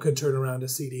now could turn around to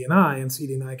CD&I, and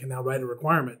CD&I can now write a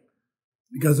requirement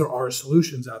because there are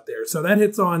solutions out there. So that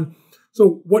hits on,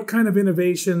 so what kind of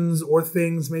innovations or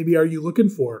things maybe are you looking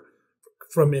for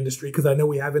from industry? Because I know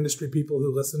we have industry people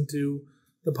who listen to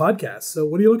the podcast. So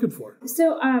what are you looking for?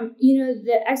 So,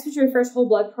 the Expeditionary First Whole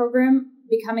Blood program,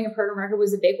 becoming a program record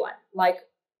was a big one. Like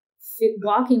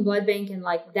walking blood bank and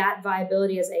like that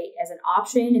viability as an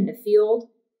option in the field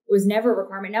was never a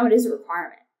requirement. Now it is a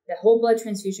requirement. The whole blood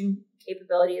transfusion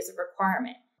capability is a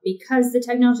requirement because the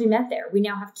technology met there. We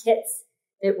now have kits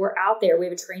that were out there. We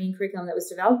have a training curriculum that was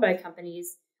developed by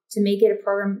companies to make it a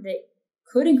program that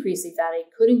could increase lethality,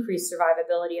 could increase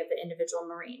survivability of the individual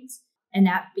Marines. And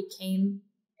that became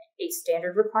a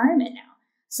standard requirement now.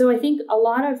 So I think a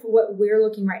lot of what we're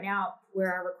looking right now,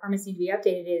 where our requirements need to be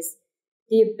updated, is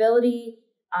the ability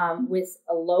with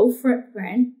a low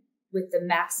footprint, with the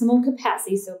maximal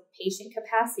capacity, so patient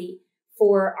capacity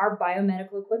for our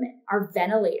biomedical equipment, our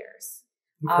ventilators,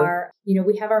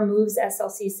 we have our Moves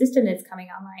SLC system that's coming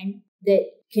online that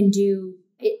can do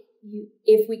it.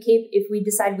 If we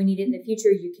decide we need it in the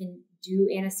future, you can do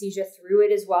anesthesia through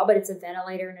it as well, but it's a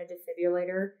ventilator and a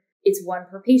defibrillator. It's one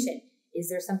per patient. Is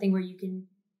there something where you can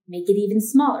make it even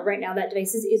smaller? Right now, that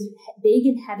device is big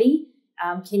and heavy.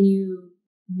 Can you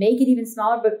make it even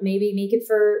smaller, but maybe make it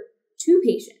for 2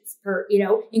 patients per,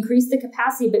 increase the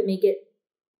capacity, but make it,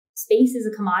 space is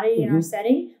a commodity in our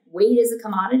setting. Weight is a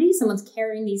commodity. Someone's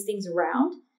carrying these things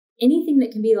around. Anything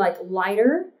that can be like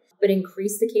lighter, but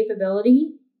increase the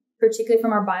capability, particularly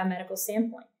from our biomedical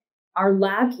standpoint. Our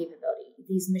lab capability,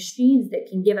 these machines that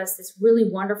can give us this really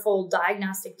wonderful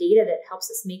diagnostic data that helps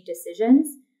us make decisions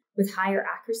with higher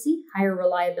accuracy, higher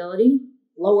reliability,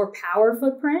 lower power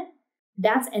footprint.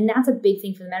 That's a big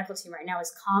thing for the medical team right now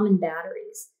is common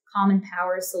batteries, common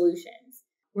power solutions.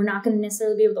 We're not going to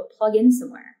necessarily be able to plug in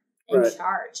somewhere and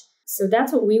charge. So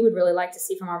that's what we would really like to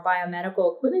see from our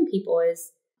biomedical equipment people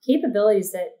is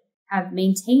capabilities that have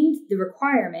maintained the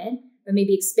requirement, but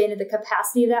maybe expanded the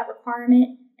capacity of that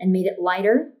requirement and made it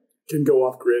lighter. Can go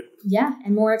off grid. Yeah,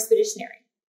 and more expeditionary.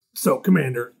 So,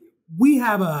 Commander, we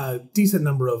have a decent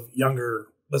number of younger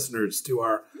listeners to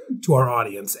our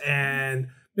audience, and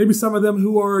maybe some of them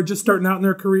who are just starting out in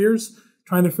their careers,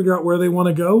 trying to figure out where they want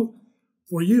to go.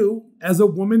 For you, as a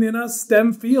woman in a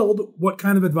STEM field, what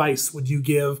kind of advice would you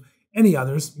give any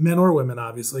others, men or women,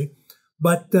 obviously,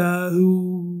 but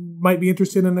who might be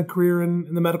interested in a career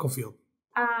in the medical field?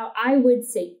 I would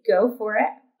say go for it.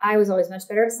 I was always much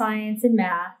better at science and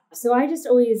math, so I just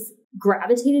always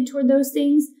gravitated toward those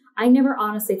things. I never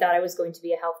honestly thought I was going to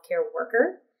be a healthcare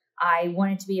worker. I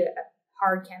wanted to be a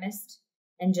hard chemist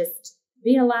and just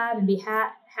be in a lab and be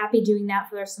happy doing that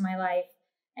for the rest of my life.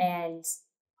 And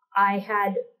I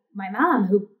had my mom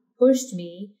who pushed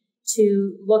me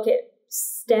to look at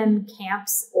STEM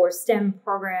camps or STEM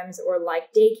programs or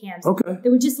like day camps that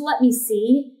would just let me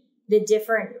see the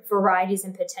different varieties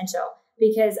and potential.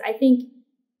 Because I think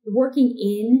working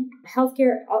in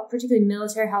healthcare, particularly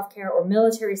military healthcare or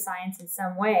military science in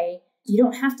some way, you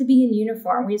don't have to be in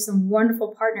uniform. We have some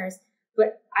wonderful partners,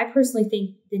 but I personally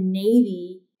think the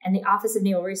Navy and the Office of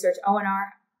Naval Research, ONR,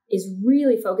 is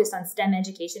really focused on STEM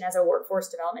education as a workforce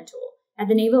development tool. At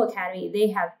the Naval Academy, they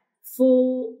have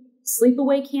full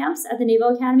sleepaway camps at the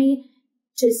Naval Academy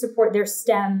to support their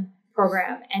STEM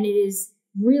program, and it is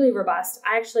really robust.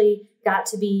 I actually got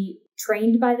to be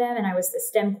trained by them, and I was the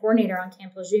STEM coordinator on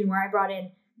Camp Lejeune, where I brought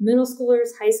in middle schoolers,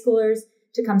 high schoolers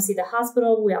to come see the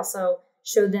hospital. We also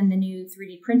showed them the new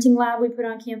 3D printing lab we put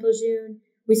on Camp Lejeune.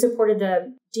 We supported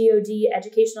the DoD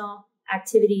educational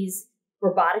activities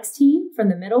robotics team from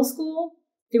the middle school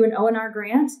through an ONR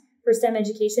grant for STEM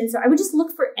education. So I would just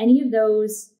look for any of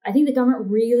those. I think the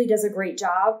government really does a great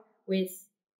job with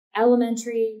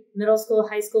elementary, middle school,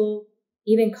 high school,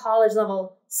 even college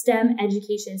level STEM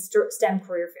education, STEM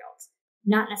career fields,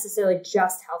 not necessarily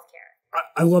just healthcare.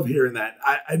 I love hearing that.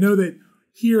 I know that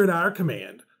here at our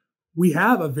command, we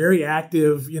have a very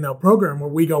active, program where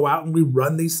we go out and we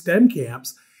run these STEM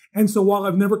camps. And so while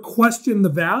I've never questioned the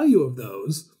value of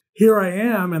those, here I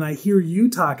am, and I hear you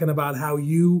talking about how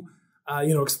you,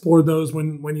 explored those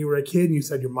when you were a kid, and you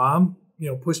said your mom,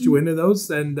 pushed you into those,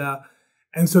 and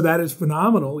so that is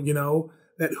phenomenal.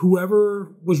 That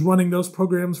whoever was running those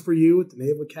programs for you at the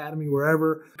Naval Academy,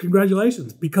 wherever,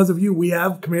 congratulations! Because of you, we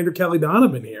have Commander Kellye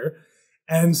Donovan here,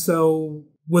 and so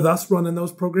with us running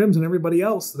those programs and everybody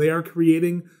else, they are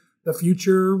creating the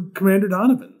future Commander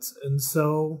Donovans. And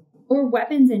so... Or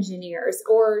weapons engineers,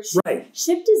 or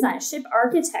ship design, ship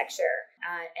architecture,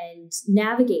 and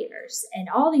navigators, and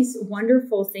all these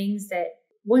wonderful things that,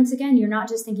 once again, you're not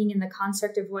just thinking in the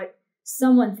construct of what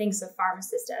someone thinks a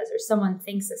pharmacist does or someone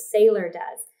thinks a sailor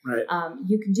does. Right.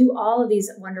 You can do all of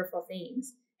these wonderful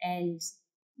things, and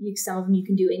some of them you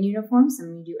can do in uniform, some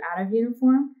of them you do out of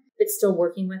uniform, but still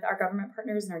working with our government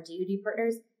partners and our DoD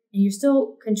partners, and you're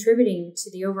still contributing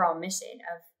to the overall mission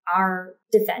of our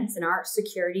defense and our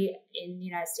security in the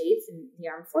United States and the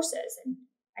armed forces. And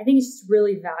I think it's just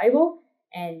really valuable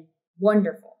and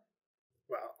wonderful.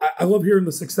 Wow. I love hearing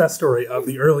the success story of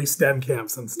the early STEM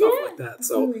camps and stuff like that.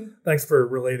 So absolutely. Thanks for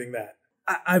relating that.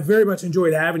 I very much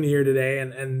enjoyed having you here today,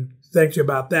 and thank you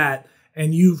about that.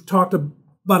 And you've talked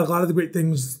about a lot of the great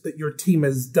things that your team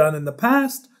has done in the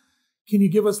past. Can you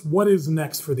give us what is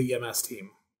next for the EMS team?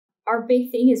 Our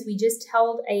big thing is we just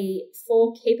held a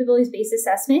full capabilities-based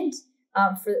assessment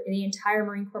for the entire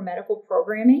Marine Corps medical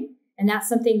programming. And that's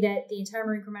something that the entire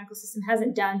Marine Corps medical system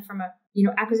hasn't done from a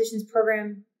acquisitions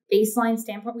program baseline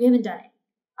standpoint. We haven't done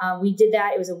it. We did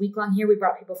that. It was a week-long here. We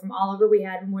brought people from all over. We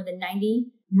had more than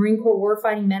 90 Marine Corps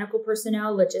warfighting medical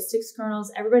personnel, logistics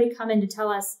colonels, everybody come in to tell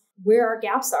us where our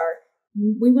gaps are.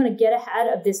 We want to get ahead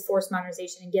of this force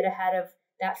modernization and get ahead of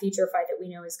that future fight that we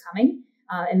know is coming.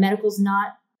 And medical's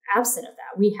not absent of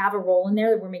that. We have a role in there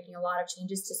that we're making a lot of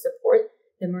changes to support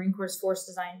the Marine Corps Force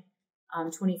Design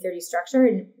 2030 structure,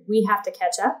 and we have to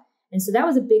catch up. And so that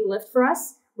was a big lift for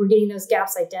us. We're getting those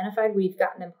gaps identified. We've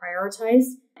gotten them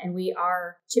prioritized, and we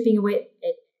are chipping away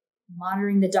at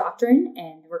monitoring the doctrine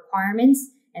and the requirements,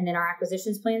 and then our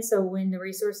acquisitions plan. So when the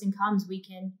resourcing comes, we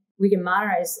can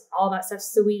modernize all of that stuff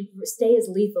so we stay as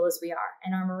lethal as we are.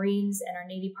 And our Marines and our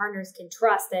Navy partners can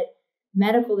trust that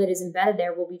medical that is embedded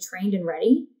there will be trained and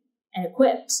ready and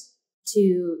equipped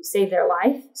to save their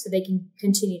life so they can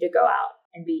continue to go out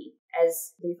and be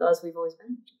as lethal as we've always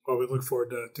been. Well, we look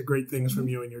forward to great things from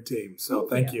you and your team. So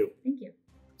thank you. Thank you.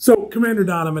 So Commander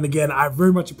Donovan, again, I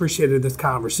very much appreciated this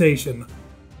conversation.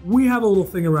 We have a little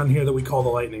thing around here that we call the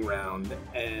lightning round.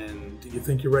 And do you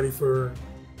think you're ready for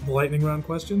the lightning round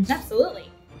questions? Absolutely.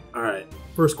 All right.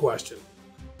 First question.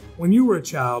 When you were a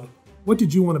child, what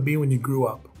did you want to be when you grew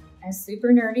up? I'm super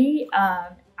nerdy.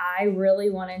 I really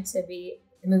wanted to be,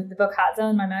 the book Hot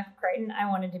Zone by Michael Crichton, I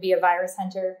wanted to be a virus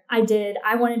hunter.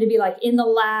 I wanted to be like in the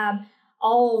lab,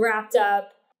 all wrapped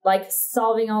up, like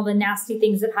solving all the nasty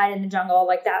things that hide in the jungle.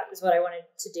 Like that was what I wanted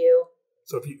to do.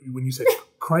 So when you said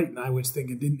Crichton, I was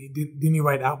thinking, didn't you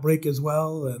write Outbreak as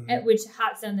well? At which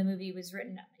Hot Zone, the movie, was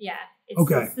written. Yeah.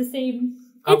 It's the same.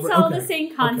 It's all the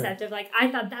same concept of like,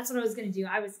 I thought that's what I was going to do.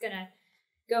 I was going to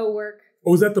go work.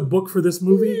 Oh, was that the book for this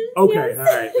movie? Mm-hmm, okay. yes. All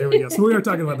right. There we go. So we are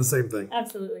talking about the same thing.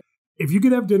 Absolutely. If you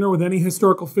could have dinner with any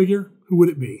historical figure, who would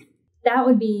it be? That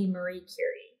would be Marie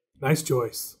Curie. Nice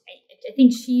choice. I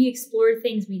think she explored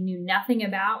things we knew nothing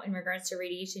about in regards to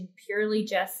radiation purely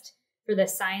just for the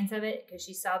science of it, because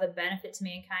she saw the benefit to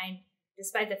mankind,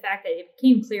 despite the fact that it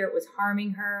became clear it was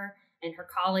harming her and her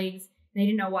colleagues. They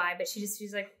didn't know why, but she's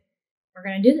like, we're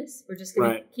going to do this. We're just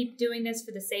going to keep doing this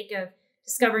for the sake of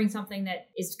discovering something that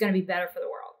is going to be better for the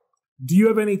world. Do you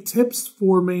have any tips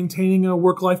for maintaining a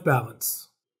work-life balance?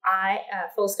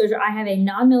 Full disclosure, I have a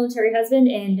non-military husband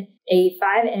and a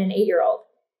 5 and an 8-year-old.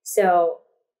 So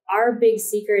our big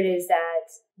secret is that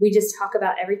we just talk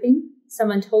about everything.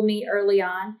 Someone told me early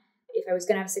on, if I was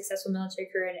going to have a successful military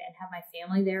career and have my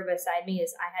family there beside me,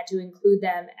 is I had to include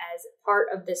them as part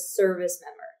of the service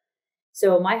member.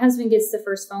 So my husband gets the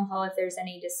first phone call if there's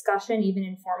any discussion, even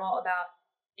informal, about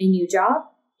a new job,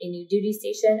 a new duty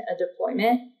station, a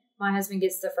deployment. My husband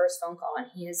gets the first phone call, and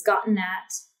he has gotten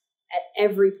that at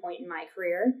every point in my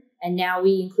career. And now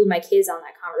we include my kids on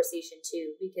that conversation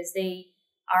too, because they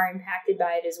are impacted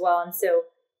by it as well. And so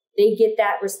they get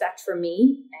that respect from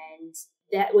me. And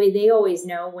that way they always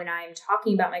know when I'm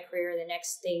talking about my career, the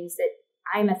next things that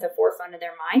I'm at the forefront of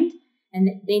their mind.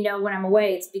 And they know when I'm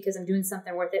away, it's because I'm doing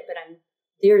something worth it, but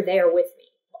they're there with me.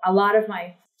 A lot of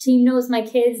my team knows my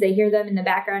kids. They hear them in the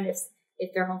background if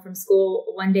they're home from school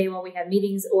one day while we have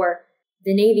meetings, or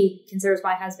the Navy considers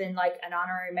my husband like an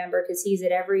honorary member because he's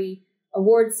at every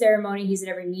award ceremony. He's at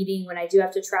every meeting. When I do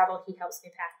have to travel, he helps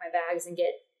me pack my bags and get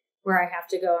where I have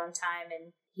to go on time.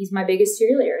 And he's my biggest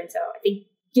cheerleader. And so I think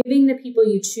giving the people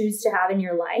you choose to have in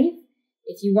your life,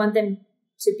 if you want them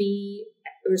to be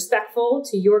respectful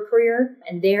to your career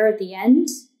and there at the end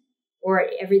or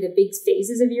at the big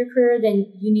phases of your career, then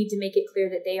you need to make it clear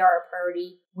that they are a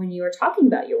priority when you are talking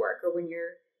about your work or when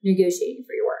you're negotiating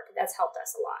for your work. That's helped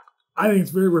us a lot. I think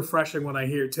it's very refreshing when I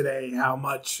hear today how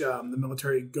much the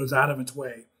military goes out of its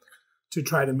way to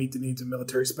try to meet the needs of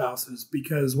military spouses,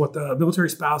 because what the military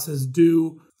spouses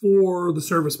do for the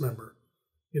service member,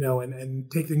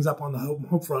 and take things up on the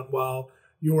home front while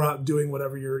you're out doing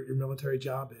whatever your military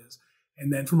job is.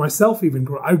 And then for myself,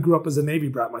 I grew up as a Navy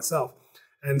brat myself.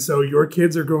 And so your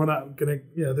kids are growing up,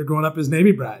 they're growing up as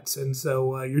Navy brats. And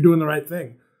so you're doing the right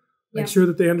thing. Make sure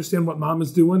that they understand what mom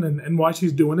is doing and why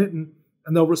she's doing it, and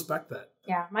they'll respect that.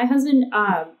 Yeah. My husband,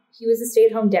 he was a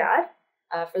stay-at-home dad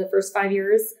for the first 5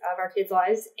 years of our kids'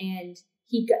 lives. And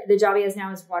the job he has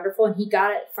now is wonderful. And he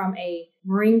got it from a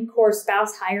Marine Corps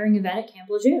spouse hiring event at Camp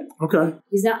Lejeune. Okay.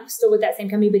 He's not still with that same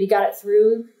company, but he got it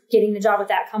through getting the job with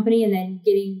that company and then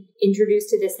getting introduced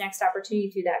to this next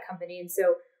opportunity through that company. And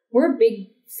so we're a big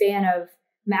fan of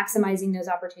maximizing those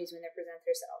opportunities when they present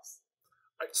themselves.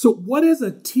 So what is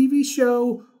a TV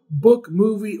show, book,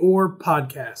 movie, or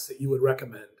podcast that you would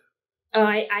recommend?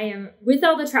 I am, with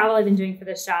all the travel I've been doing for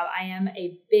this job, I am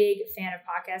a big fan of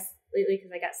podcasts lately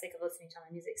because I got sick of listening to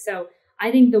my music. So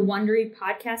I think the Wondery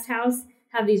Podcast House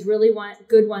have these really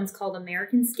good ones called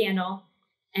American Scandal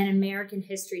and American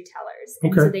History Tellers.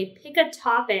 And so they pick a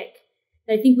topic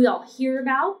that I think we all hear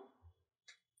about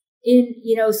in,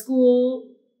 school,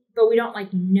 but we don't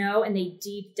know, and they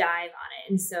deep dive on it.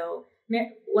 And so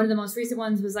one of the most recent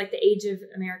ones was the age of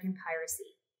American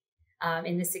piracy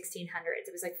in the 1600s.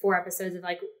 It was 4 episodes of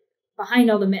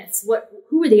behind all the myths.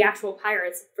 Who were the actual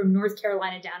pirates from North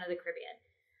Carolina down to the Caribbean?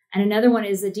 And another one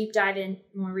is a deep dive in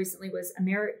more recently was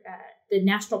the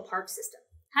national park system.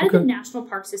 How did the national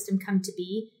park system come to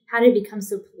be? How did it become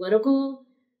so political?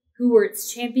 Who were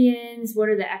its champions? What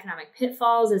are the economic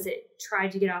pitfalls as it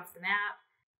tried to get off the map?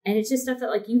 And it's just stuff that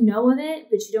of it,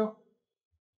 but you don't.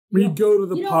 When you go to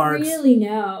the parks, don't really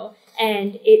know.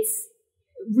 And it's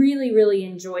really, really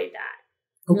enjoyed that.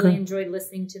 Really enjoyed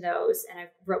listening to those, and I've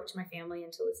roped my family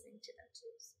into listening to them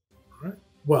too. All right.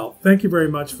 Well, thank you very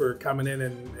much for coming in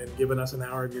and giving us an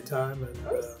hour of your time,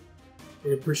 and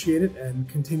we appreciate it. And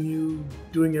continue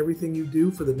doing everything you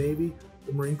do for the Navy,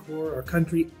 the Marine Corps, our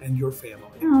country, and your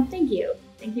family. Oh, thank you.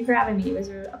 Thank you for having me. It was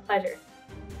a pleasure.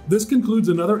 This concludes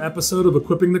another episode of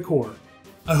Equipping the Corps.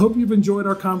 I hope you've enjoyed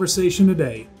our conversation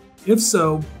today. If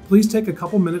so, please take a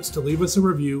couple minutes to leave us a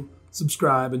review,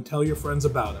 subscribe, and tell your friends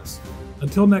about us.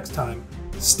 Until next time,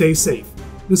 stay safe.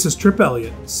 This is Tripp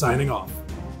Elliott, signing off.